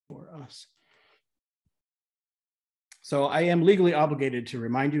us. So I am legally obligated to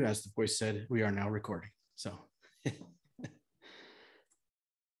remind you, as the voice said, we are now recording. So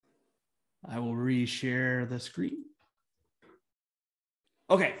I will reshare the screen.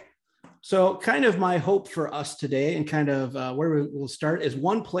 Okay, so kind of my hope for us today and kind of where we will start is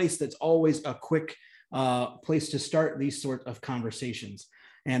one place that's always a quick place to start these sort of conversations.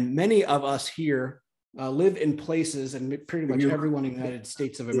 And many of us here live in places, and pretty much everyone in the United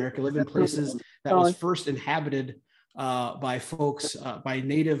States of America live in places that was first inhabited by folks, by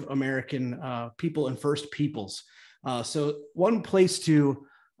Native American people and First Peoples. So one place to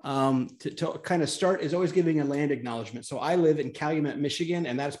kind of start is always giving a land acknowledgement. So I live in Calumet, Michigan,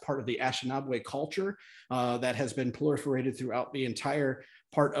 and that's part of the Anishinaabe culture that has been proliferated throughout the entire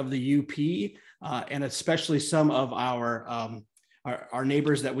part of the UP, and especially some of our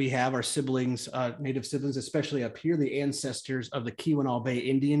neighbors that we have, our siblings, Native siblings, especially up here, the ancestors of the Keweenaw Bay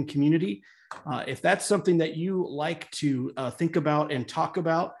Indian community. If that's something that you like to think about and talk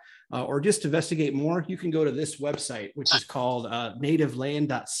about, or just investigate more, you can go to this website, which is called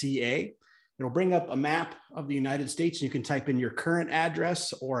nativeland.ca. It'll bring up a map of the United States, and you can type in your current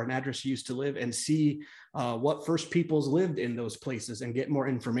address or an address you used to live and see what First Peoples lived in those places and get more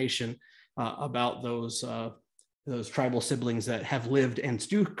information about those tribal siblings that have lived and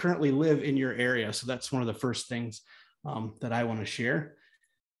do currently live in your area. So that's one of the first things that I want to share,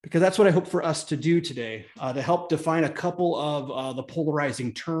 because that's what I hope for us to do today, to help define a couple of the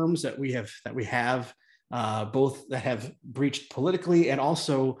polarizing terms that we have, both that have breached politically and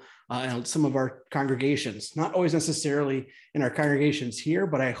also in some of our congregations, not always necessarily in our congregations here,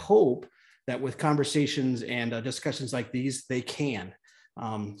 but I hope that with conversations and discussions like these, they can.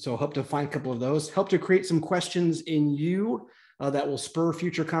 So I hope to find a couple of those, help to create some questions in you that will spur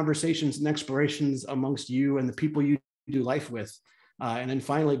future conversations and explorations amongst you and the people you do life with. And then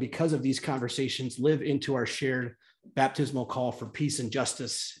finally, because of these conversations, live into our shared baptismal call for peace and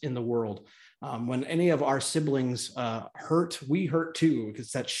justice in the world. When any of our siblings hurt, we hurt too, because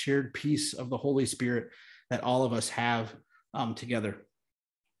it's that shared peace of the Holy Spirit that all of us have together.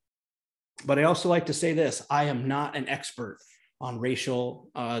 But I also like to say this: I am not an expert on racial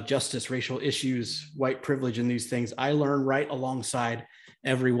justice, racial issues, white privilege, and these things. I learn right alongside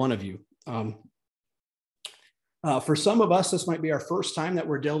every one of you. For some of us, this might be our first time that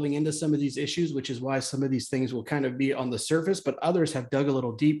we're delving into some of these issues, which is why some of these things will kind of be on the surface, but others have dug a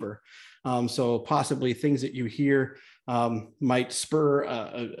little deeper. So possibly things that you hear might spur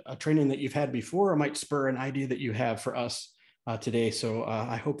a training that you've had before, or might spur an idea that you have for us today. So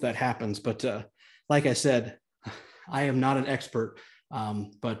I hope that happens. But like I said, I am not an expert,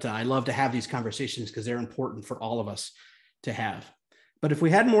 but I love to have these conversations because they're important for all of us to have. But if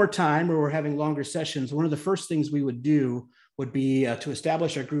we had more time or we're having longer sessions, one of the first things we would do would be to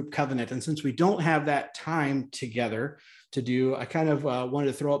establish our group covenant. And since we don't have that time together to do, I kind of wanted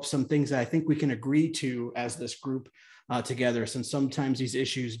to throw up some things that I think we can agree to as this group together, since sometimes these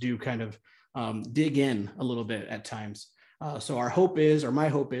issues do kind of dig in a little bit at times. So our hope is, or my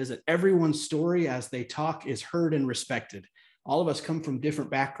hope is, that everyone's story as they talk is heard and respected. All of us come from different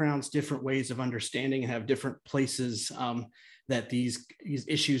backgrounds, different ways of understanding, and have different places that these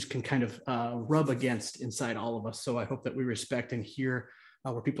issues can kind of rub against inside all of us. So I hope that we respect and hear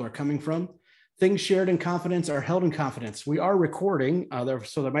where people are coming from. Things shared in confidence are held in confidence. We are recording,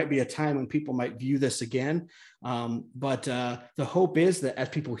 so there might be a time when people might view this again. But the hope is that as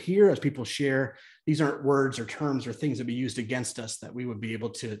people hear, as people share, these aren't words or terms or things that be used against us, that we would be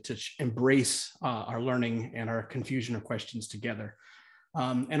able to embrace our learning and our confusion or questions together.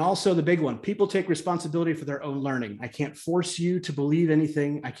 And also the big one, people take responsibility for their own learning. I can't force you to believe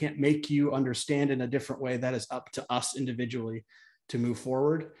anything. I can't make you understand in a different way. That is up to us individually to move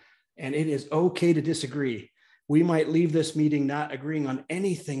forward. And it is okay to disagree. We might leave this meeting not agreeing on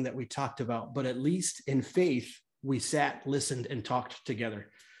anything that we talked about, but at least in faith, we sat, listened, and talked together.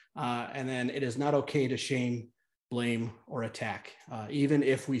 And then it is not okay to shame, blame, or attack. Even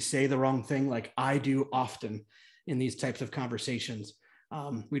if we say the wrong thing, like I do often in these types of conversations.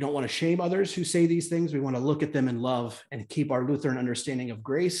 We don't want to shame others who say these things. We want to look at them in love and keep our Lutheran understanding of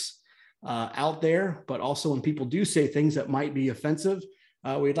grace out there. But also when people do say things that might be offensive,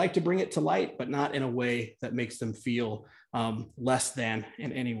 we'd like to bring it to light, but not in a way that makes them feel less than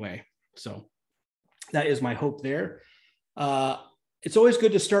in any way. So that is my hope there. It's always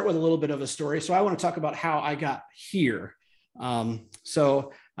good to start with a little bit of a story. So I want to talk about how I got here. And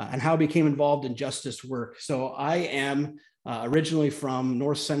how I became involved in justice work. So I am originally from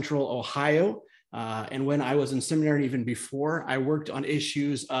North Central Ohio. And when I was in seminary, even before, I worked on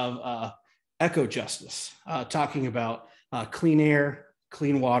issues of eco-justice, talking about clean air,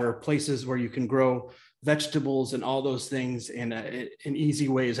 clean water, places where you can grow vegetables and all those things in easy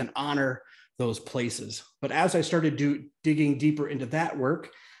ways, and honor those places. But as I started digging deeper into that work,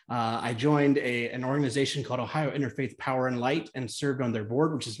 I joined an organization called Ohio Interfaith Power and Light and served on their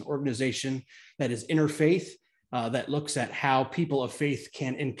board, which is an organization that is interfaith, that looks at how people of faith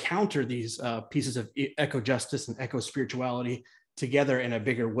can encounter these pieces of eco-justice and eco-spirituality together in a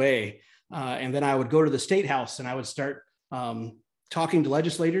bigger way. And then I would go to the State House and I would start talking to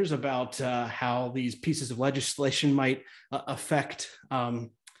legislators about how these pieces of legislation might affect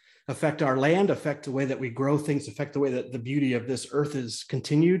our land, affect the way that we grow things, affect the way that the beauty of this earth is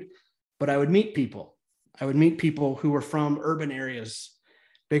continued. But I would meet people. I would meet people who were from urban areas,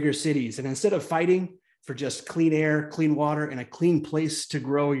 bigger cities. And instead of fighting for just clean air, clean water, and a clean place to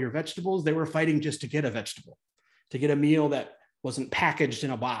grow your vegetables, they were fighting just to get a vegetable, to get a meal that wasn't packaged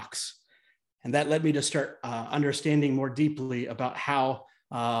in a box. And that led me to start understanding more deeply about how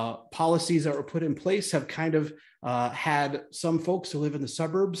policies that were put in place have kind of had some folks who live in the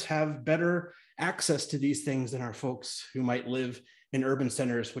suburbs have better access to these things than our folks who might live in urban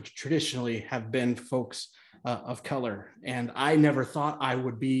centers, which traditionally have been folks of color. And I never thought I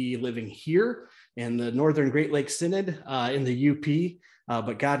would be living here in the Northern Great Lakes Synod in the UP,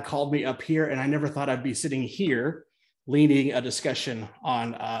 but God called me up here, and I never thought I'd be sitting here leading a discussion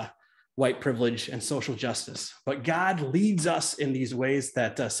on white privilege and social justice. But God leads us in these ways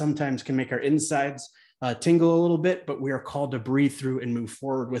that sometimes can make our insides tingle a little bit, but we are called to breathe through and move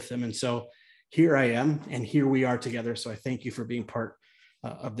forward with them. And so here I am, and here we are together. So I thank you for being part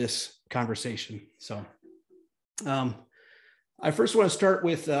of this conversation. So I first want to start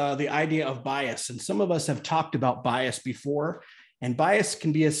with the idea of bias. And some of us have talked about bias before, and bias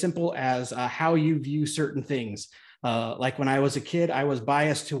can be as simple as how you view certain things. Like when I was a kid, I was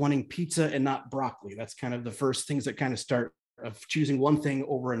biased to wanting pizza and not broccoli. That's kind of the first things that kind of start of choosing one thing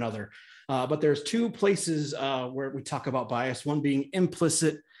over another. But there's two places where we talk about bias, one being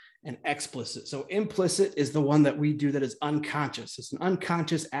implicit and explicit. So implicit is the one that we do that is unconscious. It's an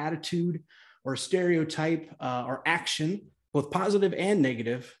unconscious attitude or stereotype or action, both positive and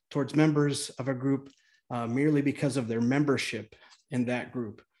negative, towards members of a group merely because of their membership in that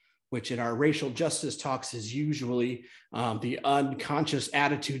group, which in our racial justice talks is usually the unconscious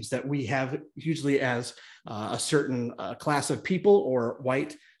attitudes that we have usually as a certain class of people or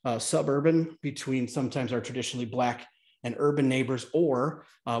white suburban between sometimes our traditionally Black and urban neighbors, or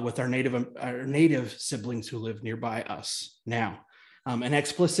with our native siblings who live nearby us now. And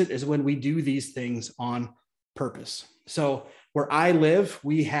explicit is when we do these things on purpose. So where I live,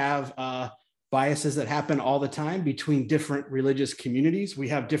 we have biases that happen all the time between different religious communities. We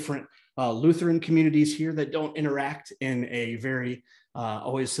have different Lutheran communities here that don't interact in a very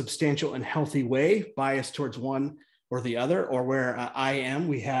always substantial and healthy way, biased towards one or the other. Or where I am,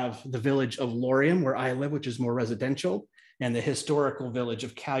 we have the village of Lorium, where I live, which is more residential, and the historical village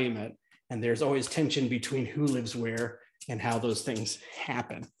of Calumet. And there's always tension between who lives where and how those things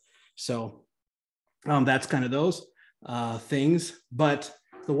happen. So that's kind of those things. But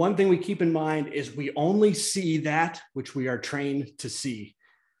the one thing we keep in mind is we only see that which we are trained to see,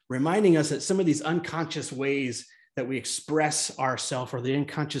 reminding us that some of these unconscious ways that we express ourselves, or the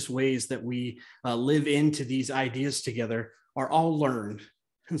unconscious ways that we live into these ideas together, are all learned.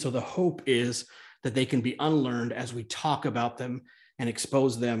 And so the hope is that they can be unlearned as we talk about them and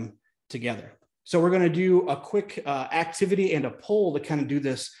expose them together. So we're going to do a quick activity and a poll to kind of do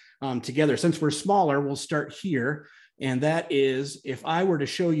this together. Since we're smaller, we'll start here. And that is, if I were to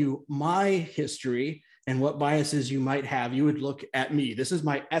show you my history and what biases you might have, you would look at me. This is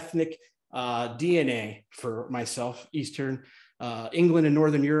my ethnic DNA for myself: Eastern England and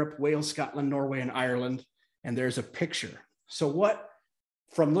Northern Europe, Wales, Scotland, Norway, and Ireland. And there's a picture. So what,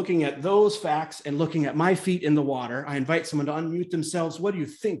 from looking at those facts and looking at my feet in the water, I invite someone to unmute themselves. What do you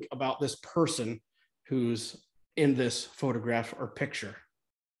think about this person who's in this photograph or picture?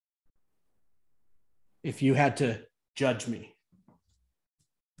 If you had to judge me.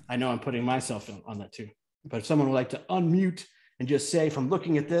 I know I'm putting myself on that too, but if someone would like to unmute and just say, from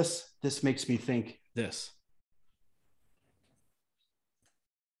looking at this, this makes me think this.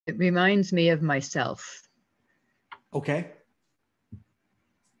 It reminds me of myself. Okay.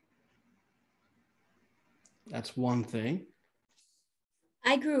 That's one thing.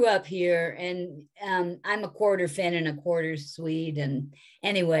 I grew up here, and I'm a quarter Finn and a quarter Swede. And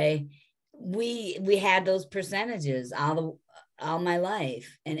anyway, we had those percentages all my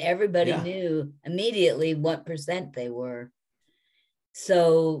life, and everybody knew immediately what percent they were.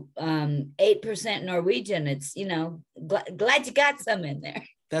 So 8% Norwegian, it's, glad you got some in there.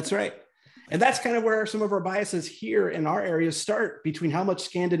 That's right. And that's kind of where some of our biases here in our areas start, between how much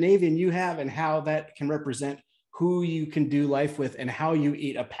Scandinavian you have and how that can represent who you can do life with and how you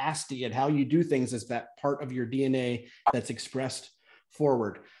eat a pasty and how you do things as that part of your DNA that's expressed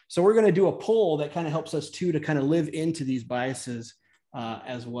forward. So we're going to do a poll that kind of helps us too to kind of live into these biases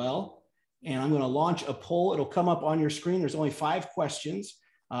as well. And I'm going to launch a poll. It'll come up on your screen. There's only 5 questions.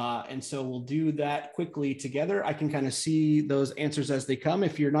 And so we'll do that quickly together. I can kind of see those answers as they come.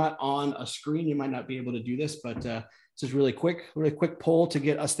 If you're not on a screen, you might not be able to do this, but this is really quick poll to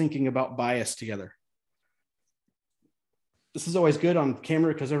get us thinking about bias together. This is always good on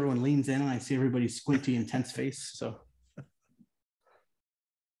camera because everyone leans in and I see everybody's squinty, intense face. So.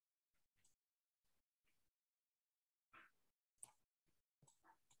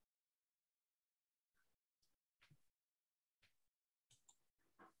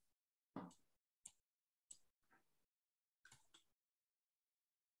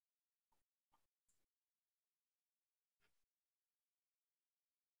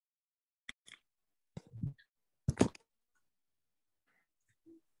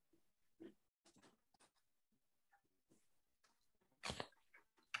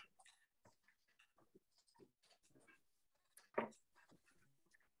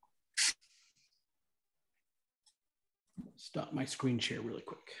 Stop my screen share really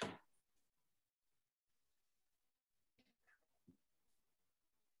quick.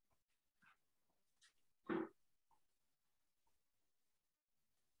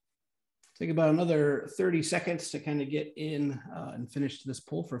 Take about another 30 seconds to kind of get in and finish this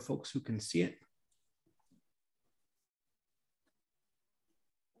poll for folks who can see it.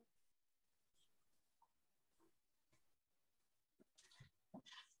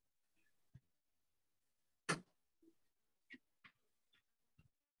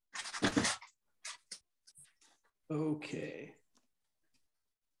 Okay.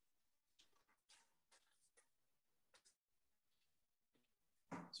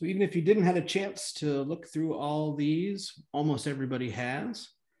 So even if you didn't have a chance to look through all these, almost everybody has.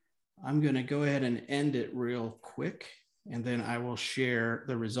 I'm going to go ahead and end it real quick, and then I will share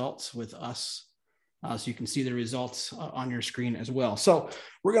the results with us so you can see the results on your screen as well. So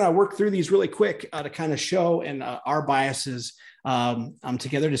we're going to work through these really quick to kind of show and our biases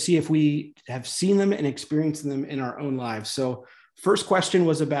together to see if we have seen them and experienced them in our own lives. So first question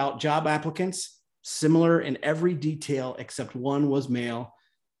was about job applicants, similar in every detail except one was male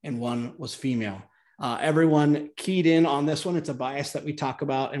and one was female. Everyone keyed in on this one. It's a bias that we talk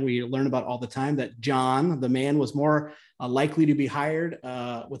about and we learn about all the time, that John, the man, was more likely to be hired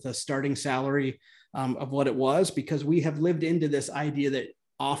with a starting salary of what it was, because we have lived into this idea that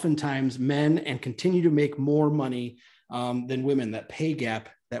oftentimes men and continue to make more money than women, that pay gap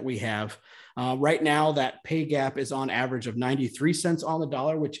that we have. Right now, that pay gap is on average of 93 cents on the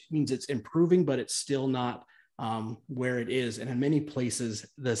dollar, which means it's improving, but it's still not where it is. And in many places,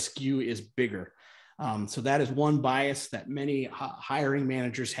 the skew is bigger. So that is one bias that many hiring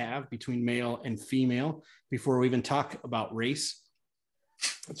managers have between male and female before we even talk about race.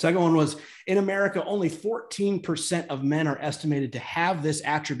 The second one was, in America, only 14% of men are estimated to have this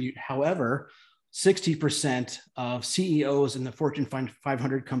attribute. However, 60% of CEOs in the Fortune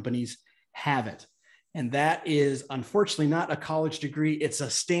 500 companies have it. And that is unfortunately not a college degree. It's a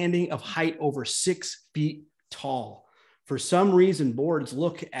standing of height over 6 feet tall. For some reason, boards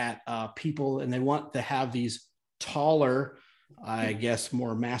look at people and they want to have these taller, I guess,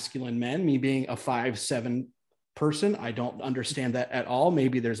 more masculine men, me being a 5'7" person. I don't understand that at all.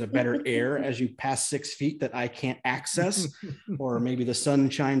 Maybe there's a better air as you pass 6 feet that I can't access, or maybe the sun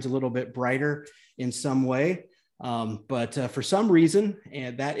shines a little bit brighter in some way. But for some reason,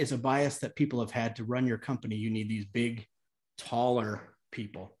 and that is a bias that people have had to run your company, you need these big, taller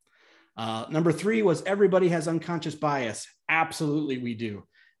people. Number 3 was, everybody has unconscious bias. Absolutely, we do.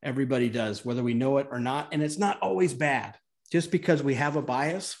 Everybody does, whether we know it or not. And it's not always bad. Just because we have a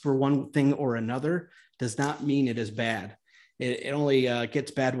bias for one thing or another does not mean it is bad. It only gets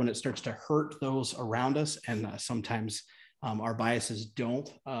bad when it starts to hurt those around us. And sometimes our biases don't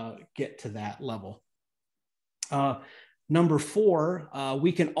get to that level. Number 4,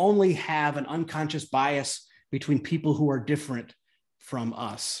 we can only have an unconscious bias between people who are different from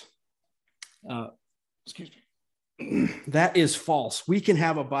us. Excuse me. That is false. We can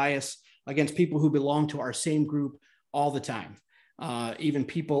have a bias against people who belong to our same group all the time. Even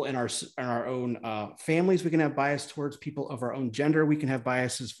people in our own families, we can have bias towards people of our own gender. We can have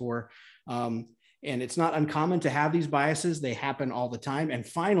biases for, and it's not uncommon to have these biases. They happen all the time. And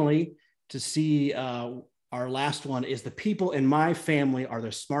finally, to see our last one is, the people in my family are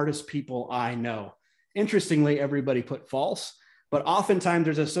the smartest people I know. Interestingly, everybody put false. But oftentimes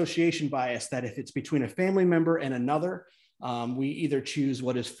there's association bias that if it's between a family member and another, we either choose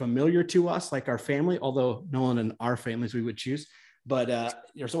what is familiar to us, like our family, although no one in our families we would choose. But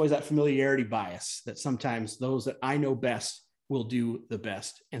there's always that familiarity bias that sometimes those that I know best will do the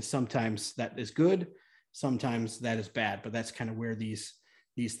best. And sometimes that is good, sometimes that is bad. But that's kind of where these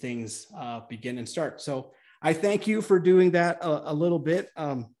things begin and start. So I thank you for doing that a little bit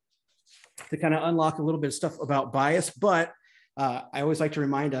to kind of unlock a little bit of stuff about bias. But I always like to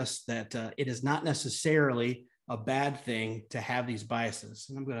remind us that it is not necessarily a bad thing to have these biases.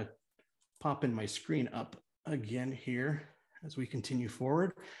 And I'm going to pop in my screen up again here as we continue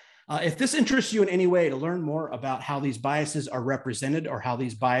forward. If this interests you in any way to learn more about how these biases are represented or how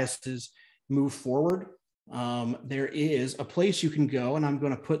these biases move forward, there is a place you can go, and I'm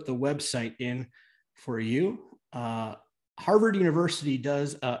going to put the website in for you. Harvard University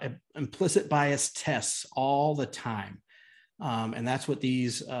does implicit bias tests all the time. And that's what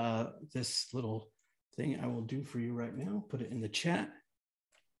this little thing I will do for you right now, put it in the chat.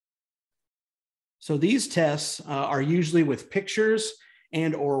 So these tests are usually with pictures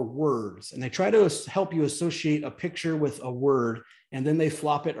and or words, and they try to help you associate a picture with a word, and then they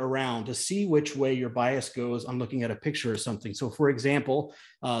flop it around to see which way your bias goes on looking at a picture or something. So for example,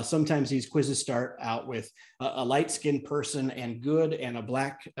 sometimes these quizzes start out with a light-skinned person and good, and a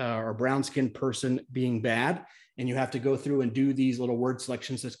black or brown-skinned person being bad, and you have to go through and do these little word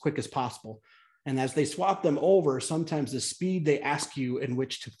selections as quick as possible. And as they swap them over, sometimes the speed they ask you in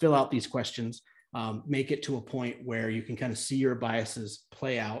which to fill out these questions make it to a point where you can kind of see your biases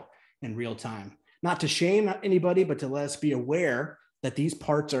play out in real time. Not to shame anybody, but to let us be aware that these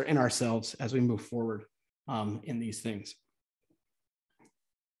parts are in ourselves as we move forward in these things.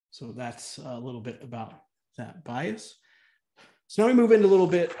 So that's a little bit about that bias. So now we move into a little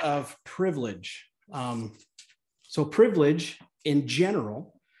bit of privilege. So privilege in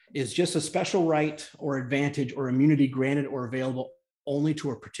general is just a special right or advantage or immunity granted or available only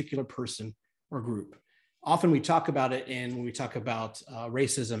to a particular person or group. Often we talk about it when we talk about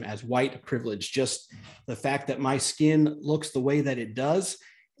racism as white privilege. Just the fact that my skin looks the way that it does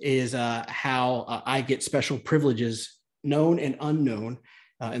is how I get special privileges, known and unknown,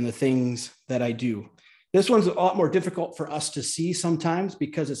 in the things that I do. This one's a lot more difficult for us to see sometimes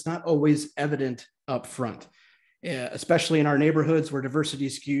because it's not always evident up front, especially in our neighborhoods where diversity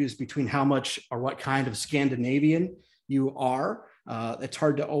skews between how much or what kind of Scandinavian you are. It's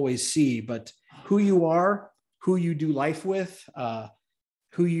hard to always see, but who you are, who you do life with,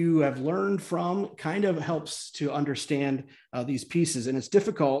 who you have learned from kind of helps to understand these pieces. And it's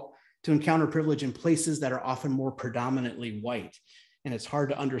difficult to encounter privilege in places that are often more predominantly white. And it's hard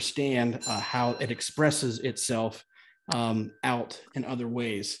to understand how it expresses itself out in other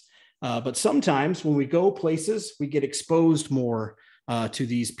ways. But sometimes when we go places, we get exposed more to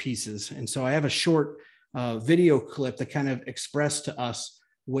these pieces. And so I have a short video clip that kind of expressed to us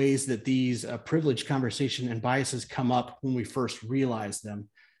ways that these privilege conversation and biases come up when we first realize them.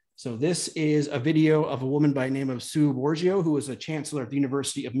 So this is a video of a woman by the name of Sue Borgio, who was a chancellor at the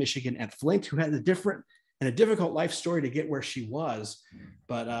University of Michigan at Flint, who had a different and a difficult life story to get where she was,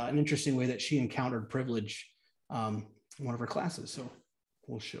 but an interesting way that she encountered privilege in one of her classes. So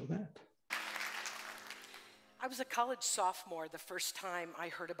we'll show that. I was a college sophomore the first time I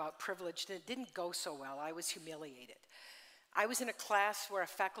heard about privilege, and it didn't go so well. I was humiliated. I was in a class where a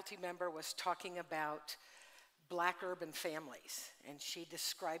faculty member was talking about Black urban families, and she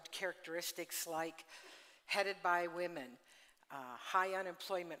described characteristics like headed by women, high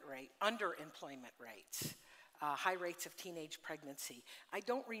unemployment rate, underemployment rates, high rates of teenage pregnancy. I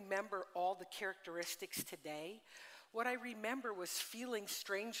don't remember all the characteristics today. What I remember was feeling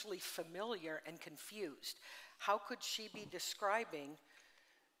strangely familiar and confused. How could she be describing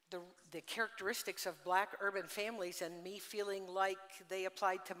the characteristics of Black urban families and me feeling like they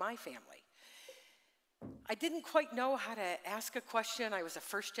applied to my family? I didn't quite know how to ask a question. I was a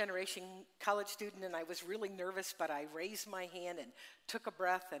first-generation college student, and I was really nervous, but I raised my hand and took a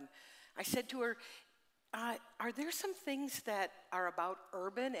breath, and I said to her, are there some things that are about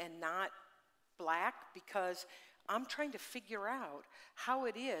urban and not Black? Because I'm trying to figure out how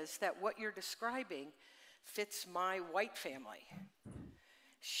it is that what you're describing fits my white family.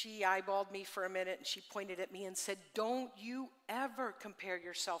 She eyeballed me for a minute, and she pointed at me and said, "Don't you ever compare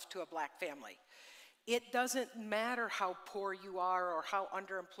yourself to a Black family. It doesn't matter how poor you are or how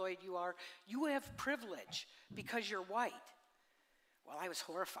underemployed you are. You have privilege because you're white." Well, I was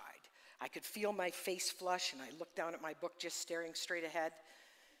horrified. I could feel my face flush, and I looked down at my book just staring straight ahead.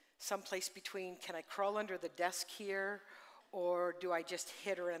 Someplace between, can I crawl under the desk here, or do I just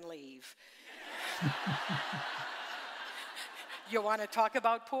hit her and leave? You want to talk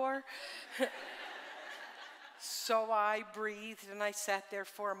about poor? So I breathed and I sat there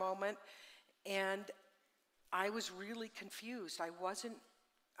for a moment, and I was really confused.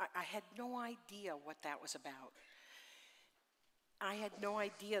 I had no idea what that was about. I had no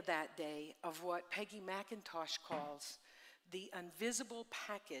idea that day of what Peggy McIntosh calls the invisible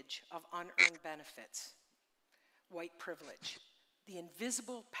package of unearned benefits, white privilege. The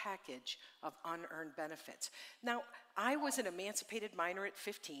invisible package of unearned benefits. Now, I was an emancipated minor at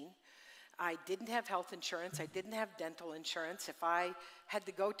 15. I didn't have health insurance. I didn't have dental insurance. If I had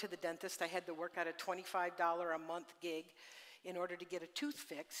to go to the dentist, I had to work out a $25 a month gig in order to get a tooth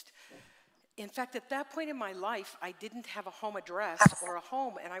fixed. In fact, at that point in my life, I didn't have a home address or a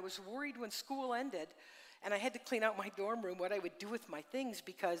home, and I was worried when school ended and I had to clean out my dorm room what I would do with my things,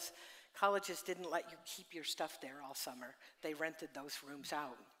 because colleges didn't let you keep your stuff there all summer. They rented those rooms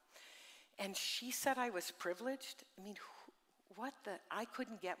out. And she said I was privileged. I mean, I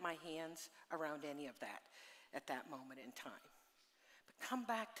couldn't get my hands around any of that at that moment in time. But come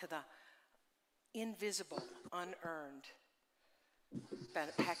back to the invisible, unearned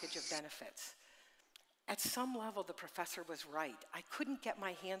package of benefits. At some level, the professor was right. I couldn't get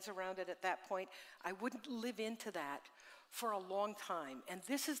my hands around it at that point. I wouldn't live into that for a long time. And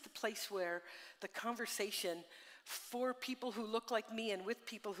this is the place where the conversation for people who look like me and with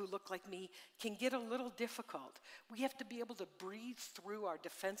people who look like me can get a little difficult. We have to be able to breathe through our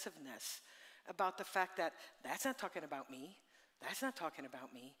defensiveness about the fact that that's not talking about me. That's not talking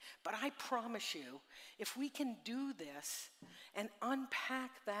about me. But I promise you, if we can do this and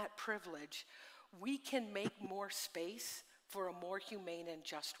unpack that privilege, we can make more space for a more humane and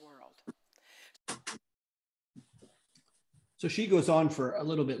just world. So she goes on for a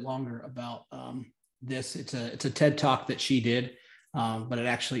little bit longer about this. It's a TED Talk that she did, but it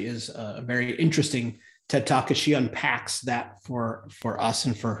actually is a very interesting TED Talk as she unpacks that for us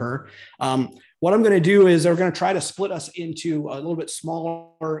and for her. What I'm going to do is we're going to try to split us into a little bit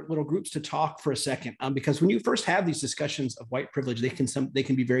smaller little groups to talk for a second, because when you first have these discussions of white privilege, they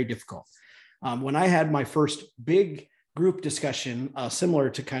can be very difficult. When I had my first big group discussion, similar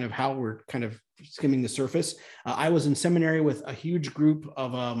to kind of how we're kind of skimming the surface, I was in seminary with a huge group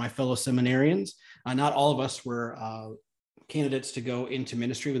of my fellow seminarians. Not all of us were candidates to go into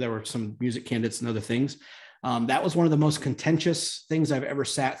ministry, but there were some music candidates and other things. That was one of the most contentious things I've ever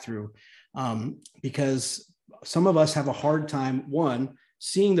sat through, because some of us have a hard time, one,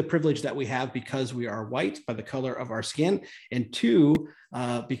 seeing the privilege that we have because we are white by the color of our skin, and two,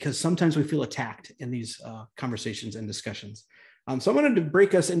 because sometimes we feel attacked in these conversations and discussions. So I'm going to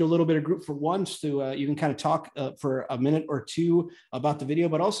break us into a little bit of group for one, so you can kind of talk for a minute or two about the video,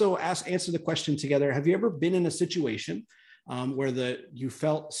 but also answer the question together. Have you ever been in a situation where you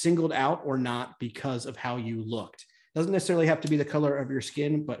felt singled out or not because of how you looked? Doesn't necessarily have to be the color of your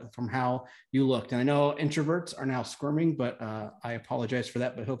skin, but from how you looked. And I know introverts are now squirming, but I apologize for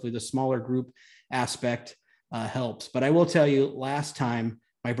that. But hopefully the smaller group aspect helps. But I will tell you, last time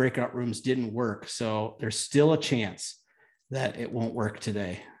my breakout rooms didn't work. So there's still a chance that it won't work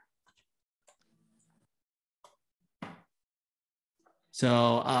today.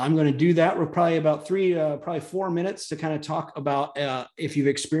 So I'm going to do that. We're probably about probably 4 minutes to kind of talk about if you've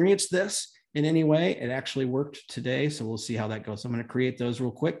experienced this in any way. It actually worked today, so we'll see how that goes. So I'm going to create those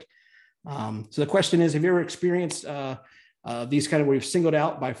real quick. So the question is, have you ever experienced these kind of where you've singled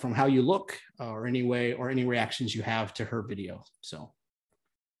out from how you look or any way, or any reactions you have to her video? So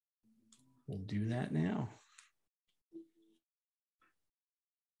we'll do that now.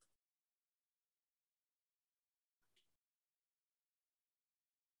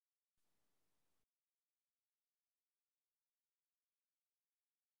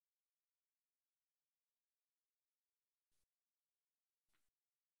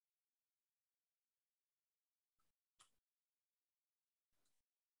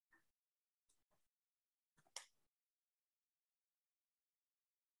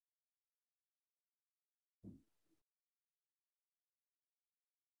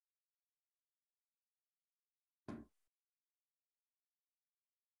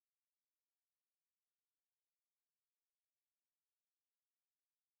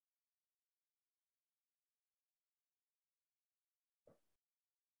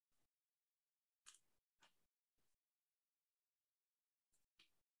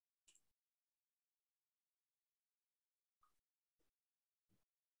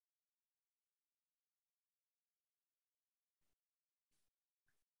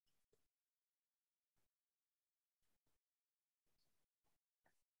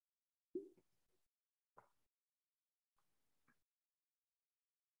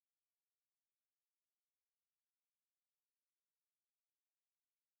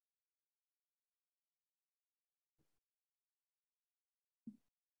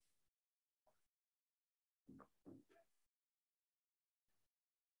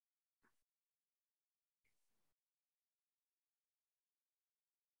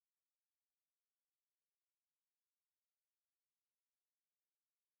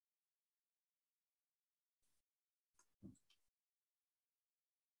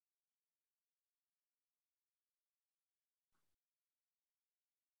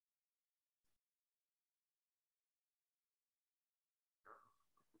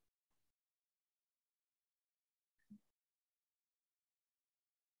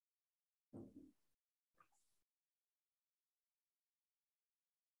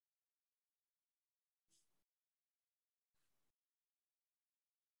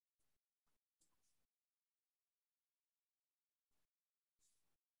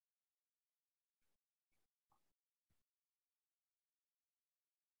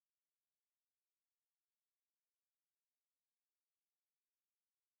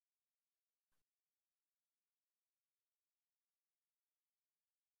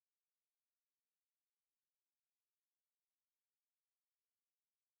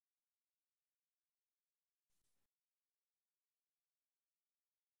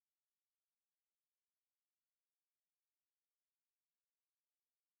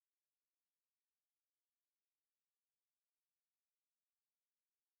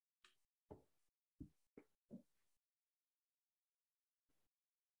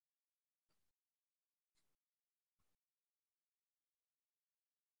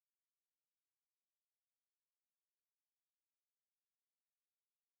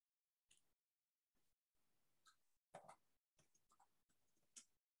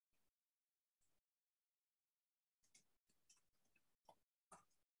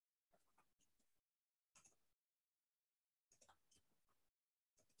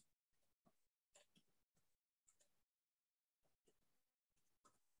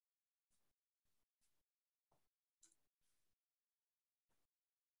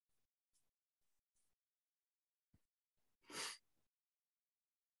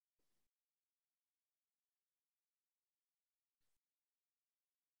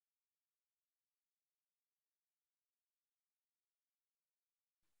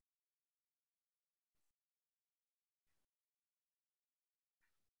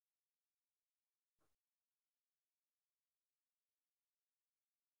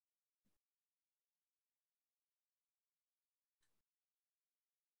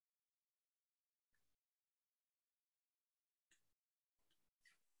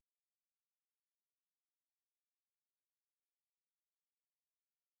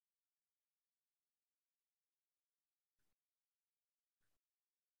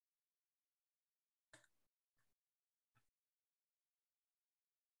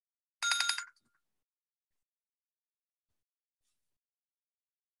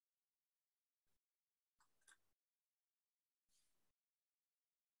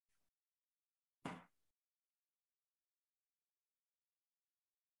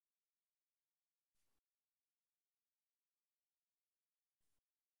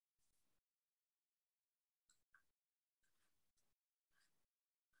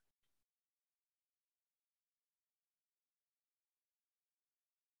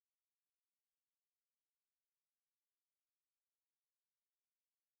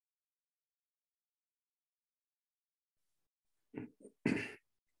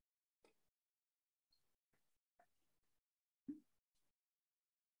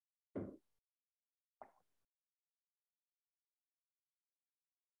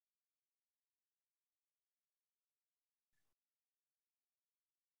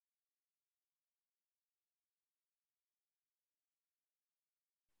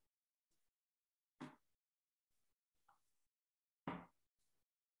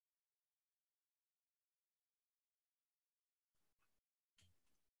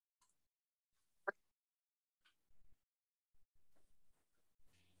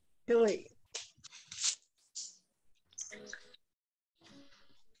 Hilly.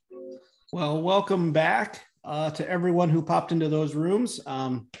 Well, welcome back to everyone who popped into those rooms.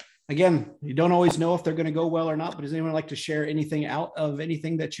 Again, you don't always know if they're going to go well or not, but does anyone like to share anything out of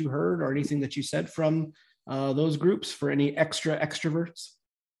anything that you heard or anything that you said from those groups for any extra extroverts?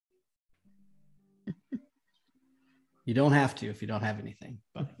 You don't have to if you don't have anything.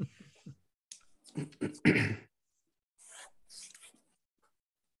 But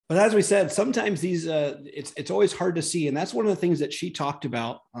But as we said, sometimes these it's always hard to see, and that's one of the things that she talked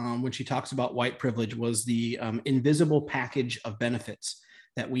about when she talks about white privilege was the invisible package of benefits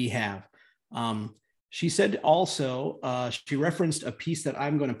that we have. She said also she referenced a piece that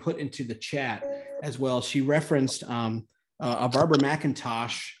I'm going to put into the chat as well. She referenced a Barbara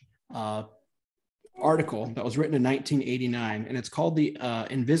McIntosh article that was written in 1989, and it's called the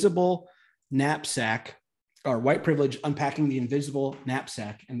Invisible Knapsack, or White Privilege, Unpacking the Invisible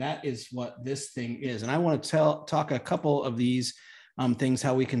Knapsack. And that is what this thing is. And I want to talk a couple of these things,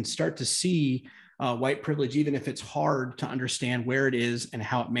 how we can start to see white privilege, even if it's hard to understand where it is and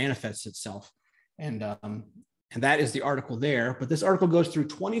how it manifests itself. And that is the article there. But this article goes through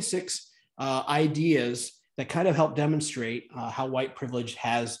 26 ideas that kind of help demonstrate how white privilege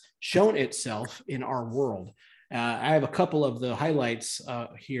has shown itself in our world. I have a couple of the highlights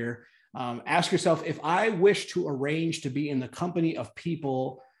here. Ask yourself, if I wish to arrange to be in the company of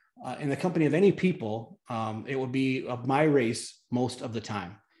people, in the company of any people, it would be of my race most of the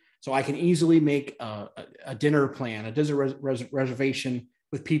time. So I can easily make a dinner plan, a dinner reservation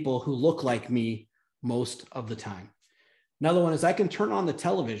with people who look like me most of the time. Another one is I can turn on the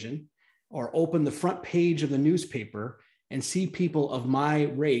television or open the front page of the newspaper and see people of my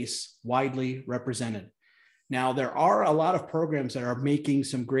race widely represented. Now, there are a lot of programs that are making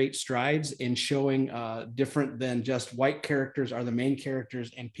some great strides in showing different than just white characters are the main characters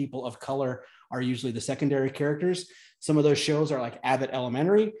and people of color are usually the secondary characters. Some of those shows are like Abbott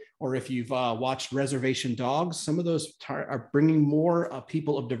Elementary, or if you've watched Reservation Dogs, some of those are bringing more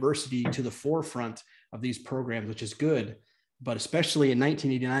people of diversity to the forefront of these programs, which is good. But especially in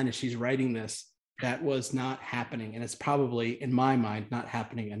 1989, as she's writing this, that was not happening. And it's probably, in my mind, not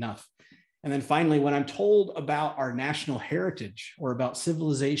happening enough. And then finally, when I'm told about our national heritage or about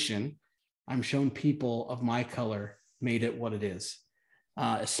civilization, I'm shown people of my color made it what it is.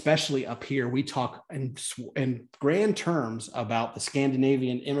 Especially up here, we talk in grand terms about the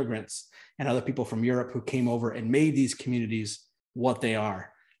Scandinavian immigrants and other people from Europe who came over and made these communities what they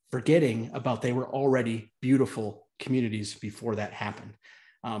are, forgetting about they were already beautiful communities before that happened.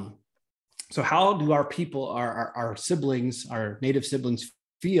 So how do our people, our siblings, our native siblings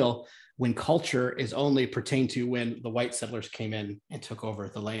feel when culture is only pertained to when the white settlers came in and took over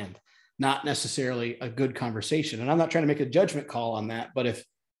the land? Not necessarily a good conversation. And I'm not trying to make a judgment call on that, but if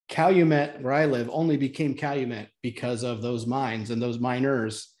Calumet, where I live, only became Calumet because of those mines, and those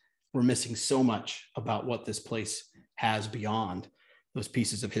miners were missing so much about what this place has beyond those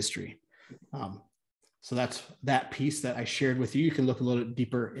pieces of history. So that's that piece that I shared with you. You can look a little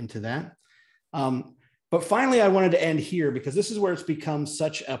deeper into that. But finally, I wanted to end here because this is where it's become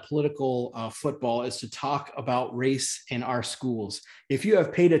such a political football, is to talk about race in our schools. If you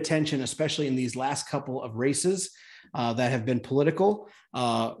have paid attention, especially in these last couple of races that have been political,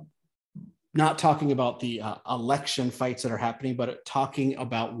 not talking about the election fights that are happening, but talking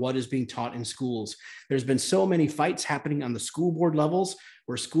about what is being taught in schools. There's been so many fights happening on the school board levels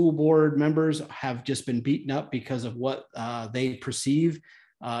where school board members have just been beaten up because of what they perceive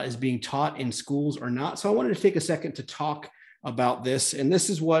is being taught in schools or not. So I wanted to take a second to talk about this. And this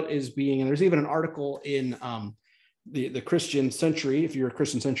is what is being, and there's even an article in the Christian Century, if you're a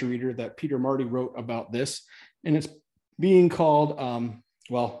Christian Century reader, that Peter Marty wrote about this. And it's being called,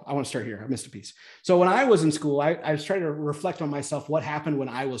 well, I want to start here. I missed a piece. So when I was in school, I was trying to reflect on myself, what happened when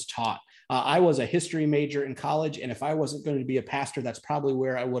I was taught. I was a history major in college. And if I wasn't going to be a pastor, that's probably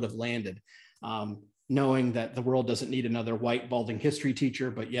where I would have landed. Knowing that the world doesn't need another white balding history teacher,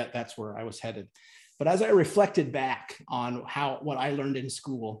 but yet that's where I was headed. But as I reflected back on what I learned in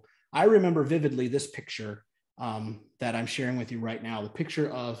school, I remember vividly this picture that I'm sharing with you right now, the picture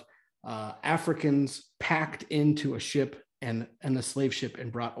of Africans packed into a ship and a slave ship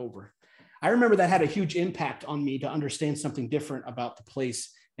and brought over. I remember that had a huge impact on me to understand something different about the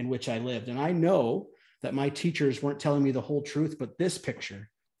place in which I lived. And I know that my teachers weren't telling me the whole truth, but this picture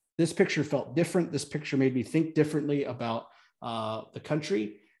felt different. This picture made me think differently about the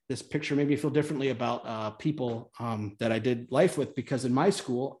country. This picture made me feel differently about people that I did life with, because in my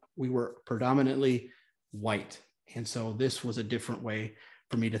school, we were predominantly white. And so this was a different way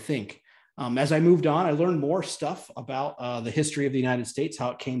for me to think. As I moved on, I learned more stuff about the history of the United States,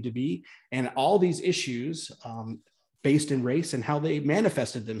 how it came to be, and all these issues based in race and how they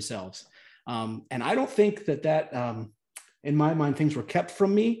manifested themselves. And I don't think that in my mind, things were kept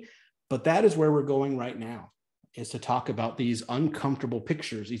from me, but that is where we're going right now, is to talk about these uncomfortable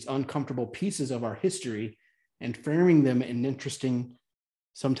pictures, these uncomfortable pieces of our history, and framing them in interesting,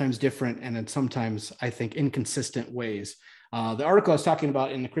 sometimes different, and then sometimes, I think, inconsistent ways. The article I was talking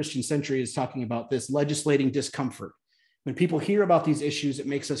about in the Christian Century is talking about this legislating discomfort. When people hear about these issues, it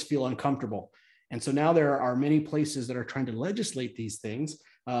makes us feel uncomfortable. And so now there are many places that are trying to legislate these things.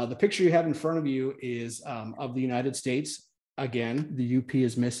 The picture you have in front of you is of the United States. Again, the UP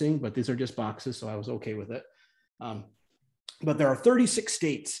is missing, but these are just boxes, so I was okay with it. But there are 36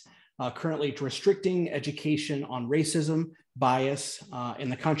 states currently restricting education on racism, bias,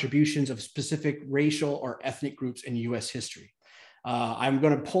 and the contributions of specific racial or ethnic groups in US history. I'm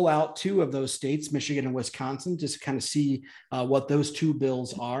going to pull out two of those states, Michigan and Wisconsin, just to kind of see what those two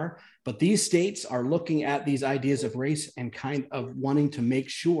bills are. But these states are looking at these ideas of race and kind of wanting to make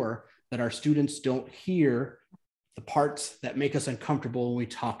sure that our students don't hear the parts that make us uncomfortable when we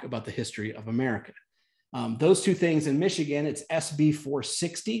talk about the history of America. Those two things in Michigan, it's SB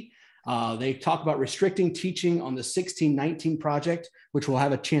 460. They talk about restricting teaching on the 1619 project, which we'll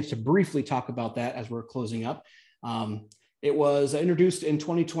have a chance to briefly talk about that as we're closing up. It was introduced in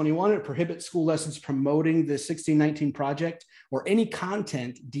 2021. It prohibits school lessons promoting the 1619 project or any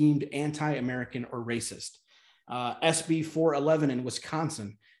content deemed anti-American or racist. SB 411 in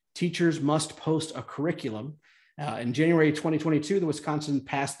Wisconsin, teachers must post a curriculum. In January 2022, the Wisconsin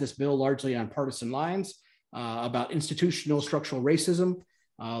passed this bill largely on partisan lines about institutional structural racism,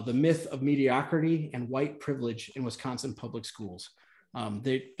 the myth of mediocrity, and white privilege in Wisconsin public schools.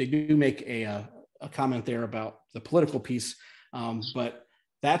 They do make a comment there about the political piece, but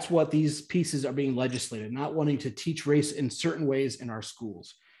that's what these pieces are being legislated, not wanting to teach race in certain ways in our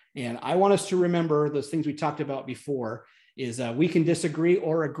schools. And I want us to remember those things we talked about before is we can disagree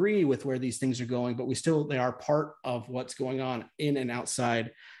or agree with where these things are going, but they are part of what's going on in and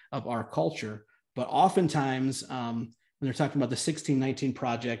outside of our culture. But oftentimes, when they're talking about the 1619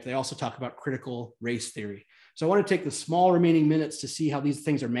 project, they also talk about critical race theory. So I want to take the small remaining minutes to see how these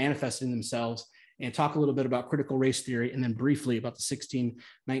things are manifesting themselves and talk a little bit about critical race theory and then briefly about the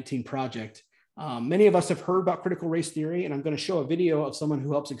 1619 project. Many of us have heard about critical race theory, and I'm going to show a video of someone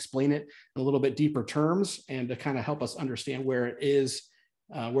who helps explain it in a little bit deeper terms and to kind of help us understand where it is,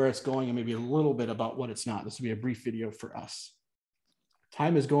 where it's going, and maybe a little bit about what it's not. This will be a brief video for us.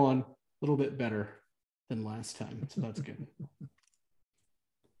 Time is going a little bit better than last time, so that's good.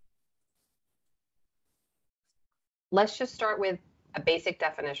 Let's just start with a basic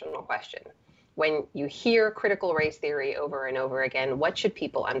definitional question. When you hear critical race theory over and over again, what should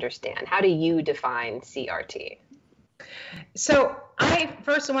people understand? How do you define CRT? So I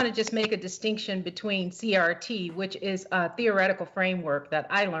first want to just make a distinction between CRT, which is a theoretical framework that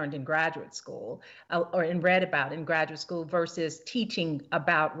I learned in graduate school and read about in graduate school, versus teaching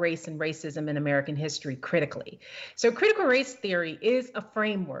about race and racism in American history critically. So critical race theory is a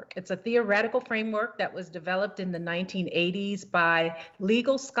framework. It's a theoretical framework that was developed in the 1980s by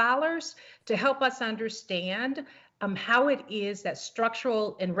legal scholars to help us understand how it is that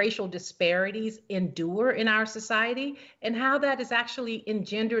structural and racial disparities endure in our society and how that is actually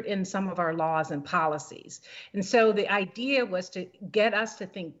engendered in some of our laws and policies. And so the idea was to get us to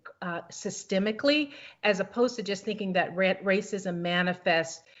think systemically, as opposed to just thinking that racism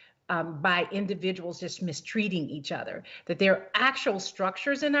manifests by individuals just mistreating each other, that there are actual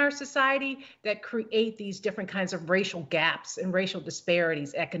structures in our society that create these different kinds of racial gaps and racial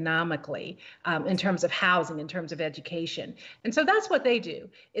disparities economically, in terms of housing, in terms of education. And so that's what they do,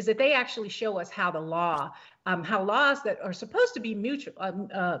 is that they actually show us how the law, how laws that are supposed to be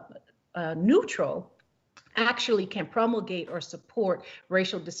neutral actually can promulgate or support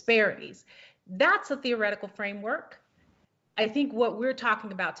racial disparities. That's a theoretical framework. I think what we're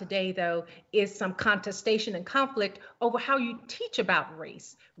talking about today, though, is some contestation and conflict over how you teach about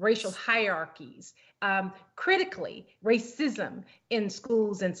race, racial hierarchies, critically, racism in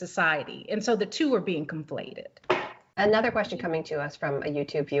schools and society. And so the two are being conflated. Another question coming to us from a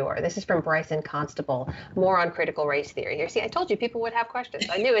YouTube viewer. This is from Bryson Constable, more on critical race theory here. See, I told you people would have questions.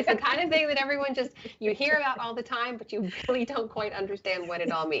 I knew it's the kind of thing that everyone you hear about all the time, but you really don't quite understand what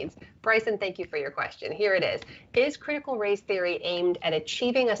it all means. Bryson, thank you for your question. Here it is. Is critical race theory aimed at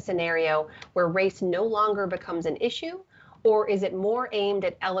achieving a scenario where race no longer becomes an issue? Or is it more aimed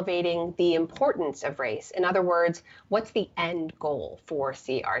at elevating the importance of race? In other words, what's the end goal for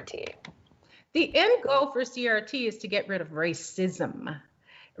CRT? The end goal for CRT is to get rid of racism.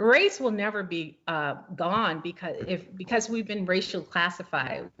 Race will never be gone because we've been racial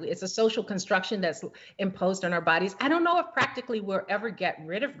classified. It's a social construction that's imposed on our bodies. I don't know if practically we'll ever get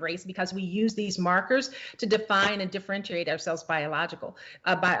rid of race because we use these markers to define and differentiate ourselves phenotypically,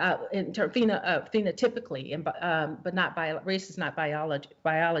 but not race is not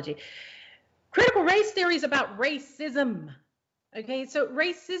biology. Critical race theory is about racism. Okay, so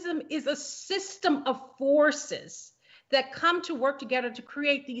racism is a system of forces that come to work together to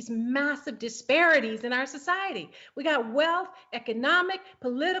create these massive disparities in our society. We got wealth, economic,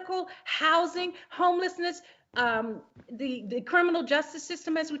 political, housing, homelessness, the criminal justice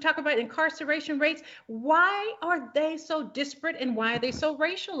system, as we talk about incarceration rates. Why are they so disparate and why are they so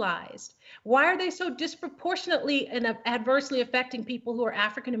racialized? Why are they so disproportionately and adversely affecting people who are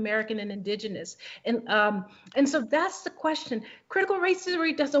African American and indigenous? And so that's the question. Critical race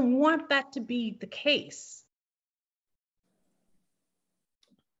theory doesn't want that to be the case.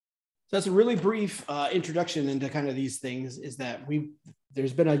 That's a really brief introduction into kind of these things, is that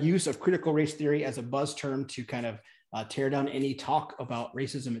there's been a use of critical race theory as a buzz term to kind of tear down any talk about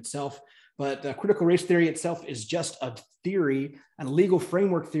racism itself. But critical race theory itself is just a theory, a legal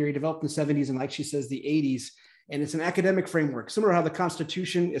framework theory developed in the 70s and, like she says, the 80s. And it's an academic framework, similar to how the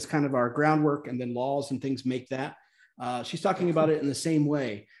Constitution is kind of our groundwork and then laws and things make that. She's talking about it in the same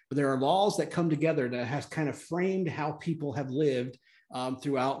way. But there are laws that come together that has kind of framed how people have lived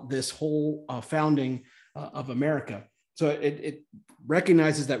throughout this whole founding of America. So it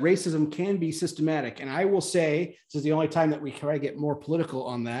recognizes that racism can be systematic. And I will say, this is the only time that we try to get more political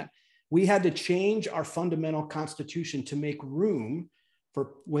on that. We had to change our fundamental constitution to make room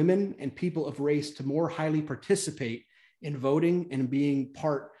for women and people of race to more highly participate in voting and being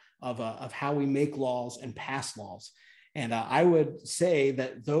part of how we make laws and pass laws. And I would say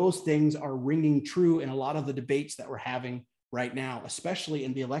that those things are ringing true in a lot of the debates that we're having right now, especially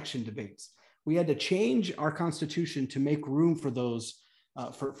in the election debates. We had to change our constitution to make room for those,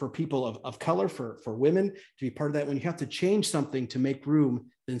 for people of color, for women to be part of that. When you have to change something to make room,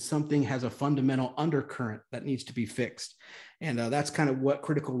 then something has a fundamental undercurrent that needs to be fixed. And that's kind of what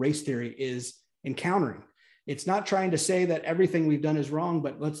critical race theory is encountering. It's not trying to say that everything we've done is wrong,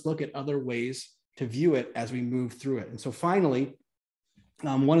 but let's look at other ways to view it as we move through it. And so finally,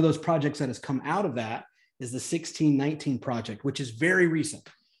 one of those projects that has come out of that is the 1619 project, which is very recent.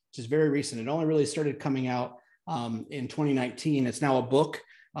 It only really started coming out in 2019. It's now a book.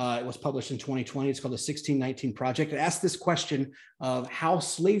 It was published in 2020. It's called the 1619 Project. It asks this question of how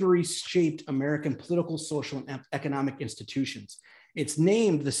slavery shaped American political, social, and economic institutions. It's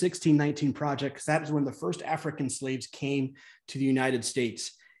named the 1619 Project because that is when the first African slaves came to the United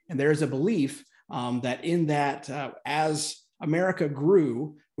States. And there is a belief that in that, as America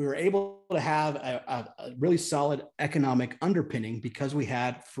grew, we were able to have a really solid economic underpinning because we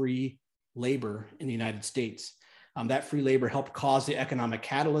had free labor in the United States. That free labor helped cause the economic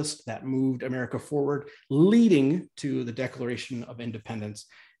catalyst that moved America forward, leading to the Declaration of Independence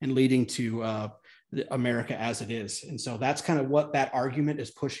and leading to America as it is. And so that's kind of what that argument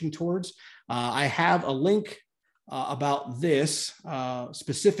is pushing towards. I have a link about this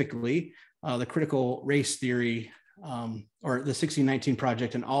specifically, the critical race theory or the 1619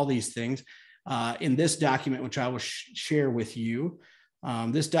 Project and all these things in this document, which I will share with you.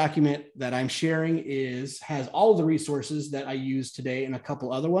 This document that I'm sharing has all of the resources that I use today and a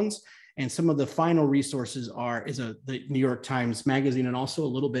couple other ones. And some of the final resources the New York Times Magazine, and also a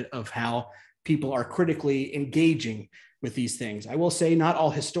little bit of how people are critically engaging with these things. I will say not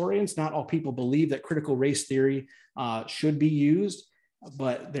all historians, not all people believe that critical race theory should be used,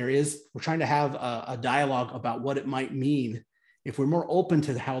 but we're trying to have a dialogue about what it might mean if we're more open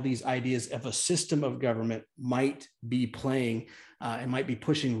to how these ideas of a system of government might be playing and might be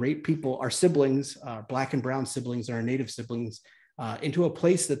pushing people, our siblings, our Black and brown siblings, our Native siblings, into a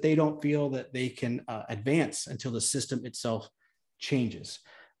place that they don't feel that they can advance until the system itself changes.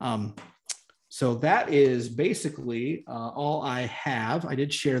 So that is basically all I have. I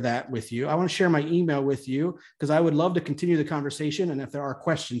did share that with you. I want to share my email with you because I would love to continue the conversation. And if there are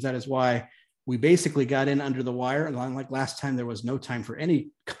questions, that is why we basically got in under the wire. And like last time, there was no time for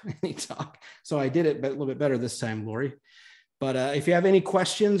any talk. So I did it a little bit better this time, Lori. But if you have any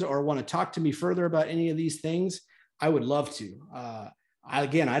questions or want to talk to me further about any of these things, I would love to.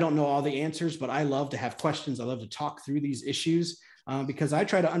 Again, I don't know all the answers, but I love to have questions. I love to talk through these issues. Because I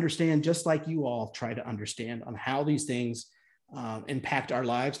try to understand, just like you all try to understand, on how these things impact our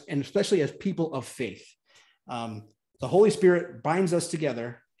lives, and especially as people of faith. The Holy Spirit binds us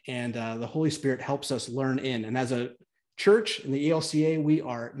together, and the Holy Spirit helps us learn in. And as a church in the ELCA, we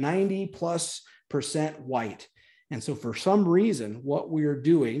are 90+% white. And so for some reason, what we're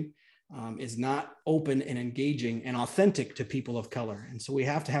doing is not open and engaging and authentic to people of color. And so we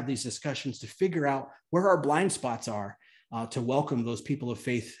have to have these discussions to figure out where our blind spots are, to welcome those people of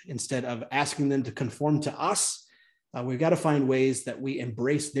faith instead of asking them to conform to us. We've got to find ways that we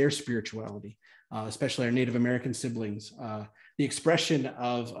embrace their spirituality, especially our Native American siblings. The expression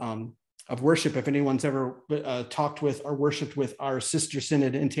of worship, if anyone's ever talked with or worshiped with our sister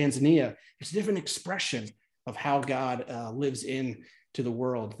synod in Tanzania, it's a different expression of how God lives in to the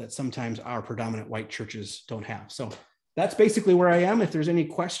world that sometimes our predominant white churches don't have. So that's basically where I am. If there's any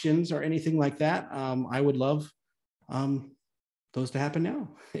questions or anything like that, I would love those to happen now.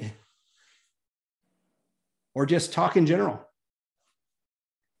 Or just talk in general.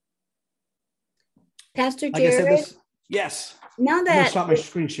 Pastor Like I Jared, said, yes. now I'm gonna that stop my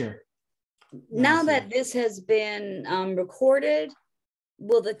screen share. now that this has been recorded,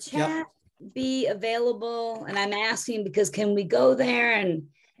 will the chat be available? And I'm asking because can we go there and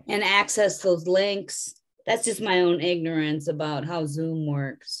access those links? That's just my own ignorance about how Zoom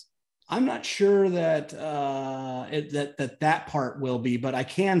works. I'm not sure that that part will be, but I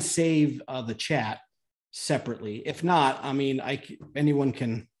can save the chat separately. If not, I mean, anyone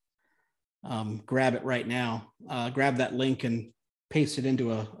can grab it right now, grab that link and paste it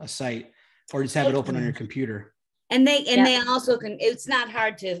into a site, or just have it open on your computer. And they also can, it's not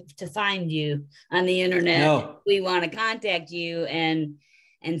hard to find you on the internet. No. We want to contact you and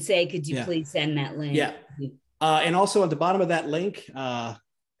say, could you please send that link? Yeah. And also at the bottom of that link, our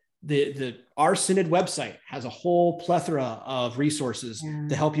synod website has a whole plethora of resources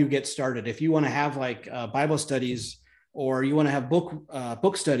to help you get started. If you want to have like Bible studies, or you want to have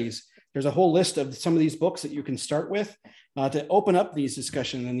book studies, there's a whole list of some of these books that you can start with to open up these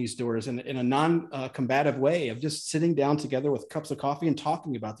discussions and these doors in a non-combative way of just sitting down together with cups of coffee and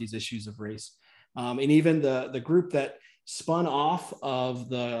talking about these issues of race. And even the group that spun off of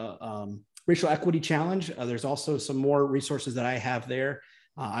the Racial Equity Challenge, there's also some more resources that I have there.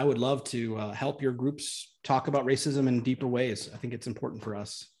 I would love to help your groups talk about racism in deeper ways. I think it's important for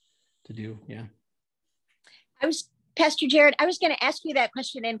us to do. Yeah. Pastor Jared, I was going to ask you that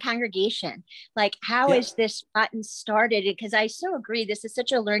question in congregation. Like, how is this gotten started? Because I so agree, this is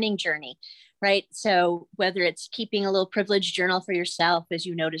such a learning journey, right? So whether it's keeping a little privileged journal for yourself as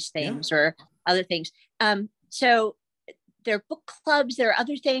you notice things or other things. So there are book clubs, there are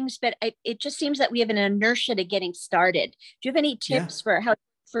other things, but it just seems that we have an inertia to getting started. Do you have any tips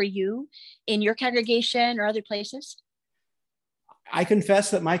for you in your congregation or other places? I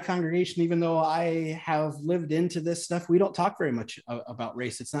confess that my congregation, even though I have lived into this stuff, we don't talk very much about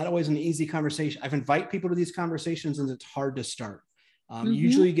race. It's not always an easy conversation. I've invited people to these conversations and it's hard to start.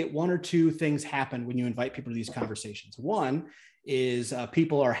 Usually you get one or two things happen when you invite people to these conversations. One is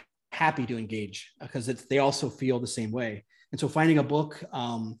people are happy to engage because they also feel the same way. And so finding a book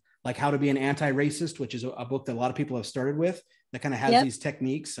like How to Be an Anti-Racist, which is a book that a lot of people have started with that kind of has these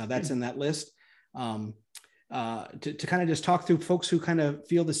techniques, that's in that list. To kind of just talk through folks who kind of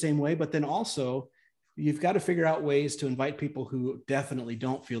feel the same way, but then also you've got to figure out ways to invite people who definitely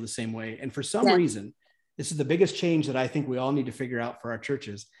don't feel the same way. And for some reason, this is the biggest change that I think we all need to figure out for our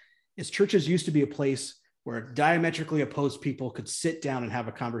churches, is churches used to be a place where diametrically opposed people could sit down and have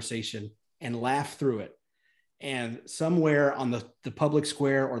a conversation and laugh through it. And somewhere on the public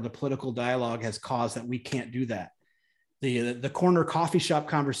square or the political dialogue has caused that we can't do that. The corner coffee shop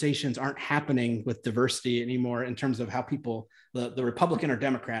conversations aren't happening with diversity anymore in terms of how people, the Republican or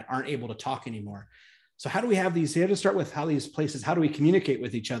Democrat, aren't able to talk anymore. So how do we have these? You have to start with how these places, how do we communicate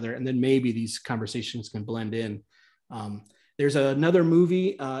with each other? And then maybe these conversations can blend in. There's another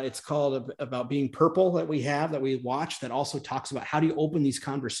movie, it's called About Being Purple that we watch that also talks about how do you open these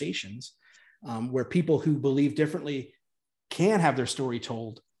conversations where people who believe differently can have their story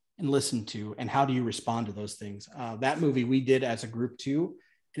told and listened to, and how do you respond to those things? That movie we did as a group too,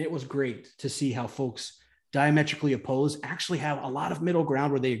 and it was great to see how folks diametrically opposed actually have a lot of middle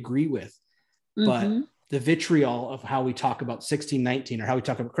ground where they agree with, but the vitriol of how we talk about 1619 or how we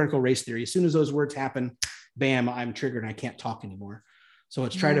talk about critical race theory, as soon as those words happen, bam, I'm triggered and I can't talk anymore. So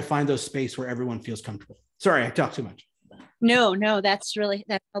let's try to find those space where everyone feels comfortable. Sorry, I talked too much. No, that's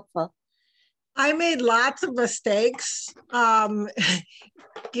helpful. I made lots of mistakes trying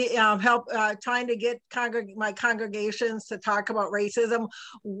to get my congregations to talk about racism.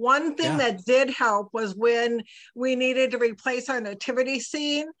 One thing that did help was when we needed to replace our nativity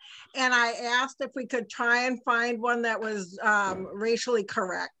scene, and I asked if we could try and find one that was racially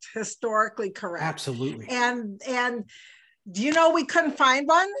correct, historically correct. Absolutely. And do you know we couldn't find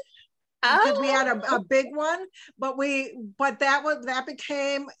one? Because we had a big one, but that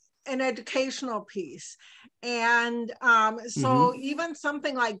became an educational piece. And so even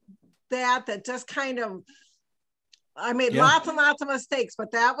something like that just kind of, I made lots and lots of mistakes,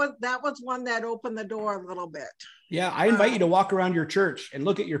 but that was one that opened the door a little bit. Yeah, I invite you to walk around your church and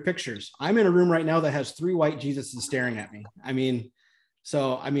look at your pictures. I'm in a room right now that has 3 white Jesuses staring at me. I mean,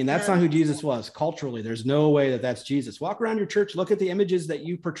 that's not who Jesus was culturally. There's no way that that's Jesus. Walk around your church, look at the images that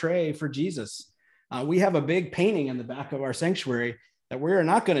you portray for Jesus. We have a big painting in the back of our sanctuary that we're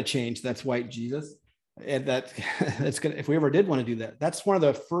not going to change. That's white Jesus. And that's good. If we ever did want to do that, that's one of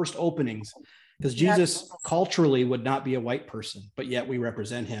the first openings, because Jesus culturally would not be a white person, but yet we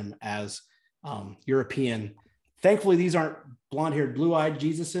represent him as European. Thankfully, these aren't blonde-haired, blue-eyed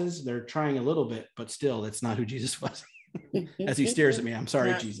Jesuses. They're trying a little bit, but still, that's not who Jesus was. As he stares at me, I'm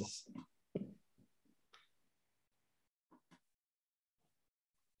sorry, Jesus.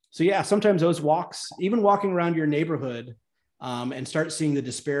 So yeah, sometimes those walks, even walking around your neighborhood and start seeing the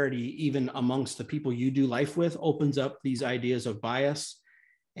disparity even amongst the people you do life with, opens up these ideas of bias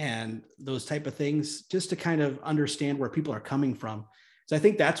and those type of things, just to kind of understand where people are coming from. So I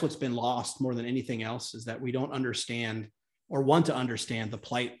think that's what's been lost more than anything else, is that we don't understand or want to understand the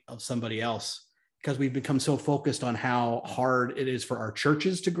plight of somebody else, because we've become so focused on how hard it is for our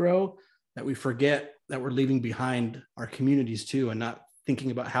churches to grow that we forget that we're leaving behind our communities too, and not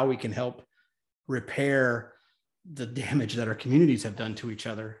thinking about how we can help repair the damage that our communities have done to each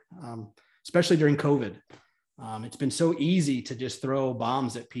other, especially during COVID. It's been so easy to just throw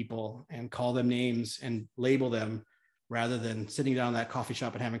bombs at people and call them names and label them, rather than sitting down in that coffee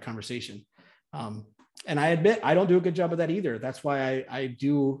shop and having a conversation. And I admit, I don't do a good job of that either. That's why I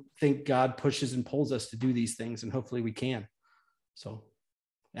do think God pushes and pulls us to do these things, and hopefully we can. So,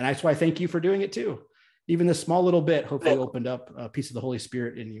 and that's why I thank you for doing it too. Even this small little bit hopefully opened up a piece of the Holy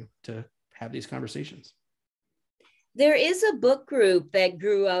Spirit in you to have these conversations. There is a book group that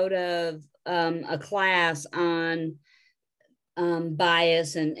grew out of a class on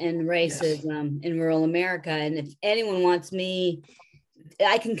bias and racism in rural America. And if anyone wants me,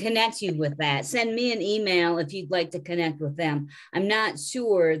 I can connect you with that. Send me an email if you'd like to connect with them. I'm not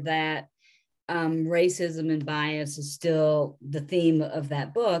sure that racism and bias is still the theme of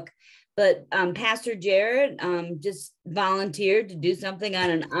that book, but Pastor Jared just volunteered to do something on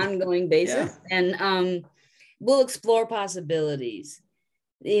an ongoing basis, and we'll explore possibilities.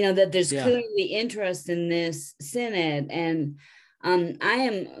 You know, that there's clearly interest in this synod, and I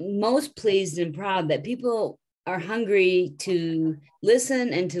am most pleased and proud that people are hungry to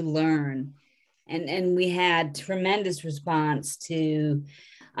listen and to learn. And we had tremendous response to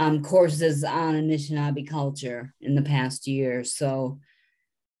courses on Anishinaabe culture in the past year. So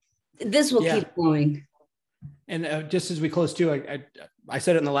this will keep going. And just as we close too, I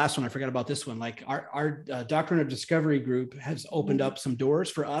said it in the last one, I forgot about this one. Like our Doctrine of Discovery group has opened up some doors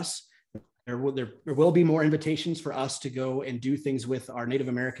for us. There will be more invitations for us to go and do things with our Native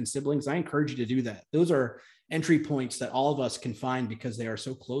American siblings. I encourage you to do that. Those are entry points that all of us can find because they are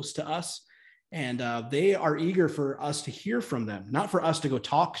so close to us. And they are eager for us to hear from them, not for us to go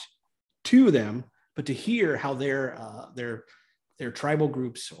talk to them, but to hear how their tribal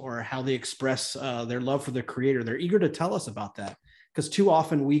groups or how they express their love for the Creator. They're eager to tell us about that, because too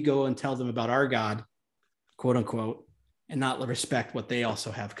often we go and tell them about our God, quote unquote, and not respect what they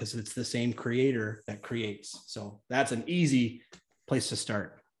also have, because it's the same Creator that creates. So that's an easy place to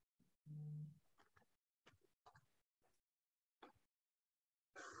start.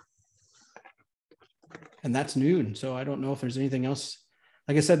 And that's noon. So I don't know if there's anything else.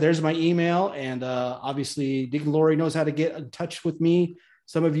 Like I said, there's my email, and obviously Deacon Lori knows how to get in touch with me.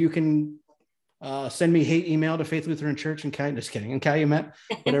 Some of you can send me hate email to Faith Lutheran Church and just kidding, and Calumet,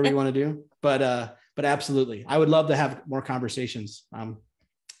 whatever you want to do. But absolutely, I would love to have more conversations.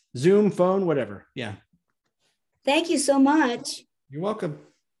 Zoom, phone, whatever. Yeah. Thank you so much. You're welcome.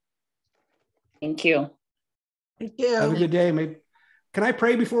 Thank you. Thank you. Have a good day. Maybe. Can I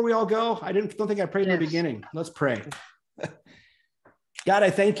pray before we all go? I don't think I prayed in the beginning. Let's pray. God,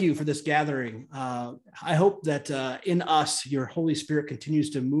 I thank you for this gathering. I hope that in us, your Holy Spirit continues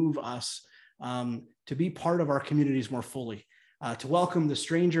to move us to be part of our communities more fully, to welcome the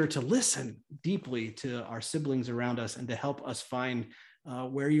stranger, to listen deeply to our siblings around us, and to help us find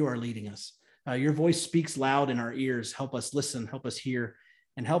where you are leading us. Your voice speaks loud in our ears. Help us listen, help us hear,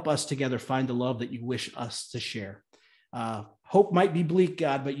 and help us together find the love that you wish us to share. Hope might be bleak,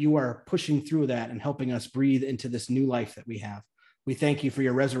 God, but you are pushing through that and helping us breathe into this new life that we have. We thank you for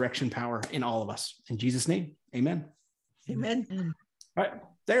your resurrection power in all of us. In Jesus' name, amen. Amen. All right,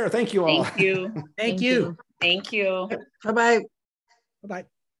 there. Thank you all. Thank you. Thank you. Thank you. Bye-bye. Bye-bye.